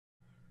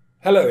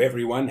Hello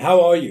everyone, how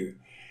are you?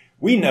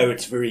 We know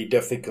it's very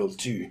difficult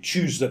to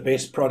choose the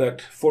best product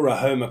for a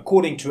home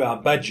according to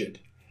our budget.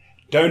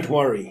 Don't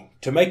worry,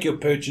 to make your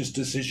purchase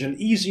decision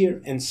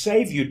easier and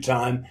save you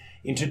time,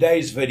 in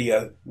today's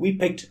video we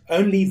picked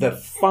only the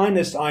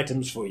finest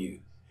items for you.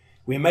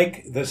 We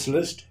make this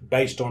list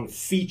based on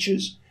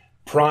features,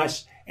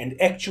 price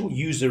and actual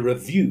user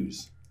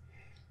reviews.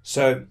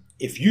 So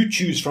if you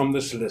choose from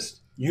this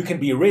list, you can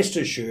be rest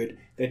assured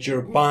that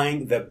you're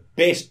buying the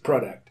best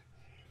product.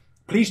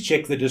 Please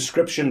check the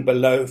description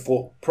below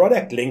for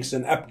product links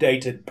and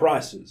updated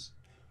prices.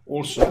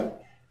 Also,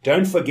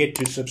 don't forget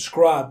to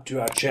subscribe to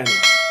our channel.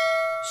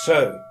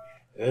 So,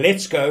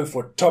 let's go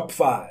for top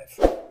 5.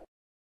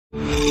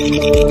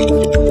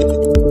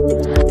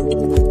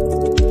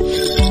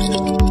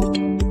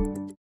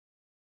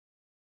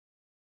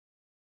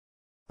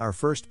 Our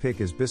first pick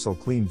is Bissell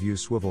Clean View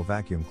Swivel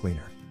Vacuum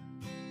Cleaner.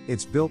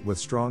 It's built with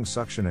strong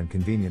suction and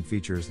convenient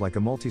features like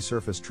a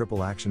multi-surface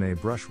triple action A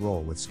brush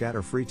roll with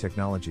scatter-free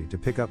technology to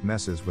pick up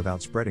messes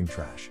without spreading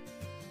trash.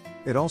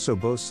 It also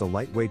boasts a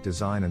lightweight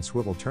design and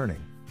swivel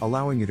turning,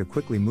 allowing you to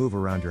quickly move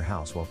around your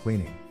house while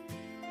cleaning.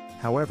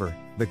 However,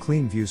 the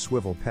Clean View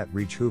Swivel Pet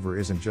Reach Hoover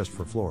isn't just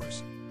for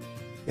floors.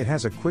 It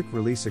has a quick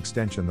release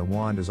extension. The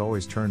wand is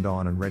always turned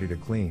on and ready to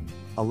clean,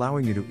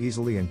 allowing you to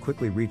easily and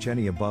quickly reach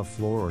any above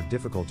floor or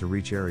difficult to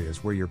reach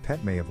areas where your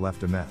pet may have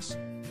left a mess.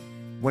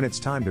 When it's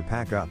time to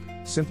pack up,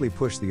 simply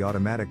push the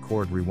automatic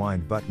cord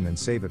rewind button and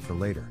save it for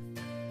later.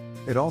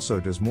 It also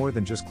does more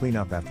than just clean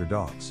up after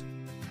dogs.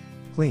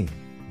 Clean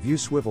View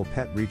Swivel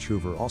Pet Reach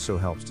Hoover also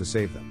helps to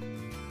save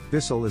them.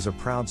 Bissell is a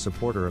proud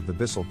supporter of the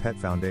Bissell Pet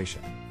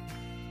Foundation.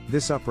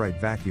 This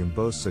upright vacuum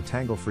boasts a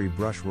tangle-free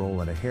brush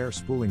roll and a hair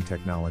spooling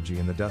technology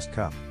in the dust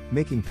cup,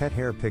 making pet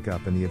hair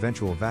pickup and the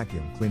eventual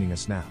vacuum cleaning a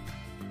snap.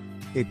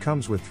 It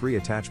comes with 3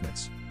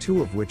 attachments,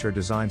 2 of which are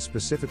designed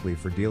specifically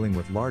for dealing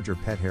with larger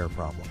pet hair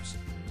problems.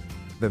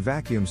 The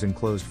vacuum's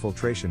enclosed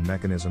filtration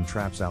mechanism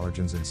traps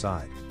allergens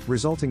inside,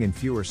 resulting in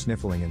fewer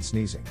sniffling and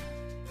sneezing.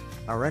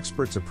 Our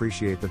experts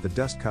appreciate that the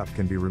dust cup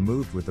can be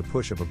removed with the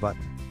push of a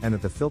button, and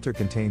that the filter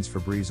contains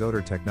Febreze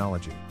odor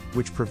technology,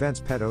 which prevents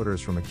pet odors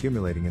from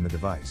accumulating in the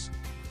device.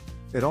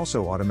 It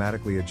also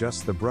automatically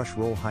adjusts the brush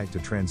roll height to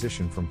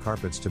transition from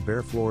carpets to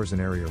bare floors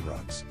and area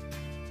rugs.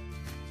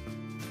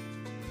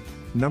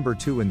 Number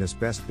 2 in this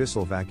best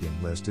Bissell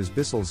vacuum list is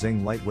Bissell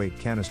Zing Lightweight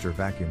Canister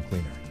Vacuum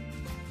Cleaner.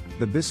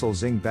 The Bissell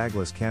Zing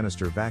Bagless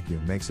Canister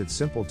Vacuum makes it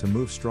simple to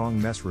move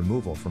strong mess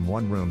removal from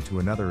one room to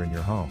another in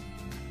your home.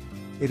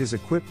 It is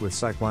equipped with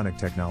cyclonic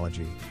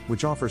technology,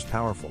 which offers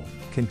powerful,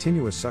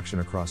 continuous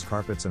suction across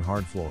carpets and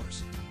hard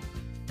floors.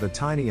 The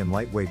tiny and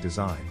lightweight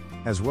design,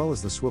 as well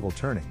as the swivel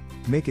turning,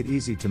 make it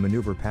easy to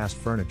maneuver past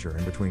furniture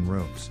and between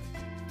rooms.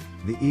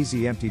 The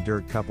Easy Empty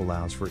Dirt Cup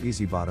allows for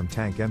easy bottom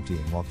tank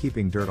emptying while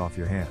keeping dirt off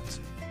your hands.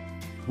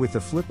 With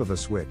the flip of a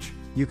switch,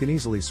 you can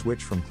easily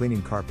switch from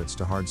cleaning carpets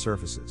to hard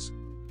surfaces.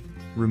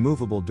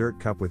 Removable dirt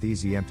cup with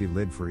easy empty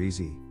lid for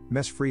easy,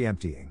 mess-free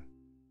emptying.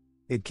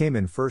 It came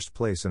in first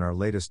place in our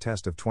latest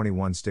test of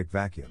 21 stick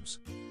vacuums.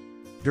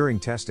 During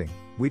testing,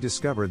 we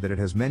discovered that it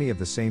has many of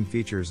the same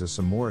features as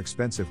some more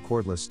expensive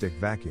cordless stick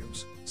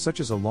vacuums, such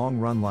as a long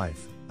run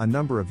life, a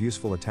number of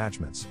useful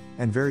attachments,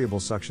 and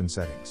variable suction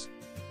settings.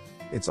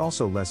 It's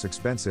also less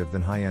expensive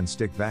than high-end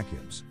stick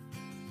vacuums.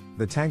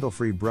 The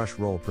tangle-free brush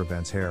roll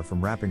prevents hair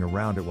from wrapping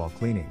around it while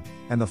cleaning,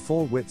 and the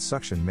full-width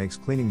suction makes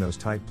cleaning those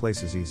tight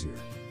places easier.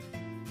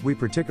 We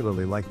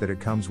particularly like that it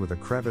comes with a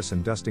crevice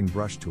and dusting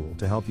brush tool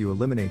to help you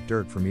eliminate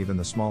dirt from even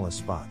the smallest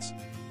spots.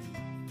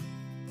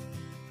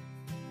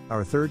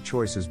 Our third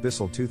choice is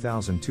Bissell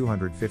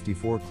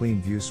 2254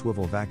 Clean View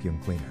Swivel Vacuum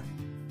Cleaner.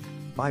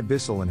 Buy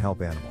Bissell and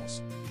help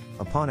animals.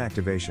 Upon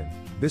activation,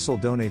 Bissell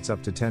donates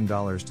up to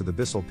 $10 to the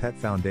Bissell Pet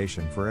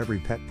Foundation for every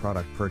pet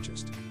product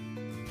purchased.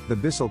 The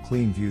Bissell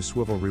Clean View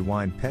Swivel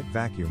Rewind Pet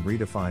Vacuum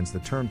redefines the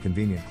term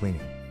convenient cleaning.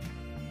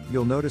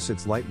 You'll notice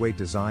its lightweight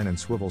design and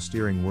swivel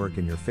steering work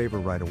in your favor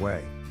right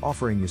away,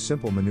 offering you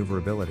simple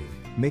maneuverability,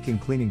 making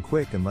cleaning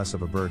quick and less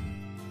of a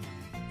burden.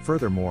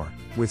 Furthermore,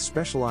 with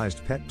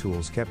specialized pet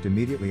tools kept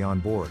immediately on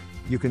board,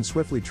 you can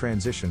swiftly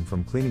transition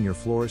from cleaning your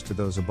floors to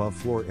those above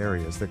floor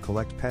areas that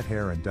collect pet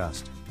hair and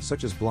dust,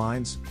 such as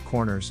blinds,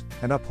 corners,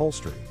 and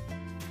upholstery.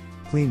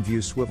 Clean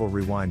View Swivel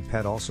Rewind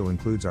Pet also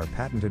includes our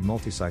patented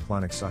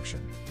multi-cyclonic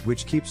suction,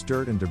 which keeps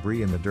dirt and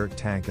debris in the dirt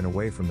tank and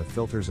away from the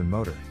filters and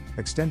motor,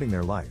 extending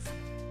their life.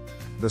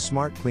 The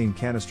Smart Clean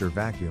Canister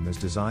Vacuum is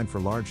designed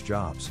for large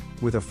jobs,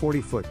 with a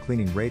 40-foot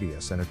cleaning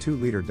radius and a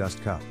 2-liter dust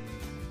cup.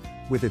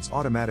 With its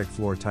automatic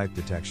floor type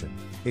detection,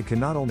 it can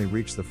not only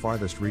reach the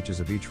farthest reaches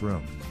of each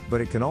room,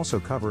 but it can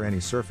also cover any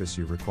surface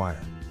you require.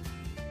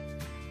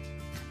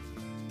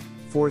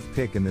 Fourth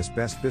pick in this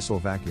best Bissell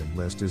vacuum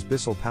list is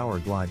Bissell Power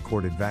Glide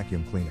Corded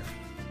Vacuum Cleaner.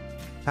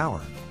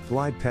 Power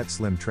Glide Pet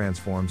Slim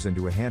transforms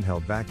into a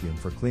handheld vacuum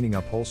for cleaning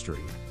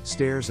upholstery,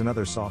 stairs and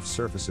other soft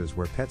surfaces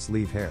where pets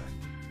leave hair.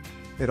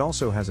 It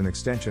also has an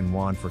extension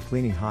wand for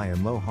cleaning high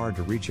and low hard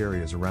to reach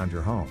areas around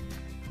your home.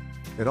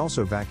 It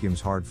also vacuums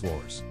hard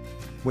floors.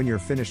 When you're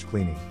finished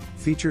cleaning,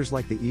 features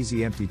like the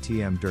Easy Empty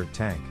TM Dirt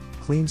Tank,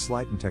 Clean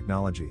Slighten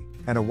technology,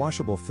 and a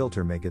washable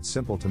filter make it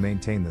simple to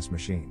maintain this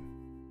machine.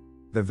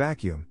 The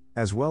vacuum,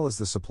 as well as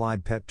the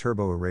supplied pet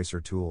turbo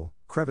eraser tool,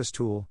 crevice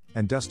tool,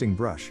 and dusting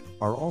brush,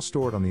 are all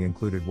stored on the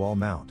included wall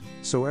mount,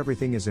 so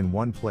everything is in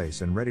one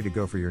place and ready to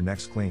go for your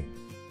next clean.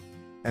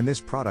 And this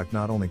product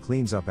not only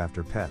cleans up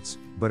after pets,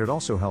 but it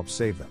also helps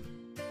save them.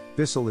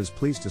 Bissell is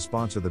pleased to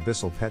sponsor the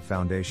Bissell Pet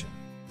Foundation.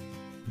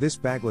 This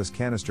bagless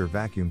canister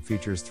vacuum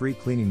features 3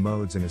 cleaning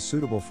modes and is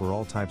suitable for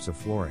all types of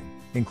flooring,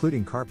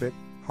 including carpet,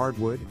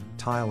 hardwood,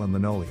 tile and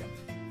linoleum.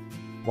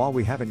 While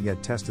we haven't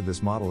yet tested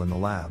this model in the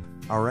lab,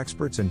 our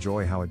experts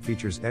enjoy how it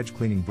features edge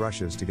cleaning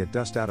brushes to get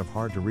dust out of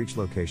hard to reach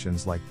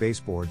locations like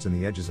baseboards and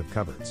the edges of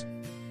cupboards.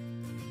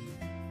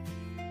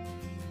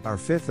 Our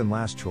fifth and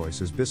last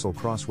choice is Bissell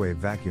Crosswave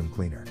Vacuum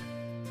Cleaner.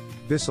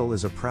 Bissell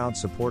is a proud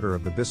supporter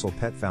of the Bissell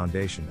Pet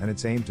Foundation and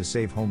its aim to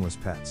save homeless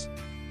pets.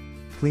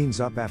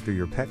 Cleans up after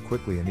your pet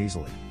quickly and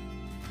easily.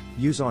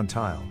 Use on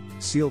tile,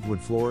 sealed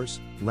wood floors,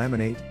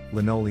 laminate,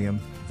 linoleum,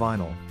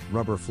 vinyl,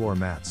 rubber floor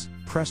mats,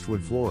 pressed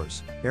wood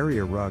floors,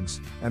 area rugs,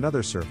 and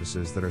other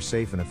surfaces that are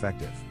safe and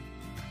effective.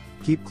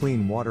 Keep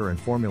clean water and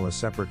formula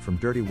separate from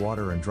dirty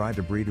water and dry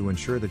debris to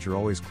ensure that you're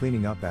always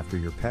cleaning up after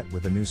your pet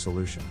with a new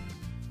solution.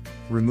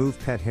 Remove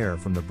pet hair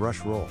from the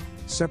brush roll,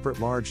 separate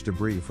large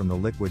debris from the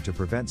liquid to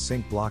prevent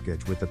sink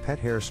blockage with the pet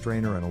hair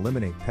strainer and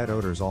eliminate pet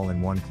odors all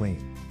in one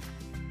clean.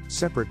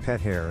 Separate pet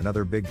hair and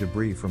other big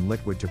debris from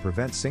liquid to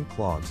prevent sink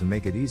clogs and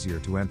make it easier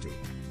to empty.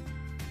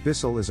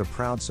 Bissell is a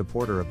proud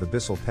supporter of the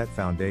Bissell Pet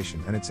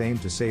Foundation and its aim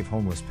to save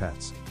homeless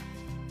pets.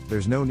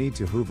 There's no need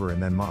to hoover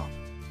and then mop.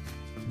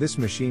 This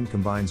machine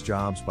combines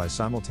jobs by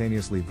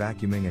simultaneously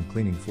vacuuming and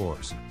cleaning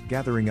floors,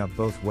 gathering up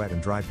both wet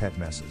and dry pet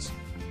messes.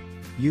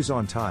 Use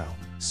on tile,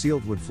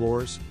 sealed wood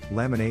floors,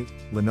 laminate,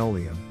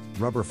 linoleum,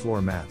 rubber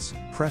floor mats,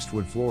 pressed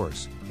wood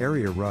floors,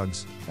 area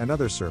rugs, and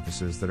other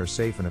surfaces that are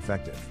safe and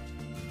effective.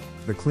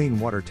 The clean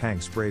water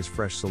tank sprays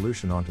fresh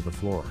solution onto the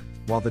floor,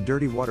 while the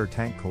dirty water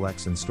tank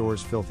collects and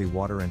stores filthy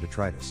water and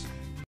detritus.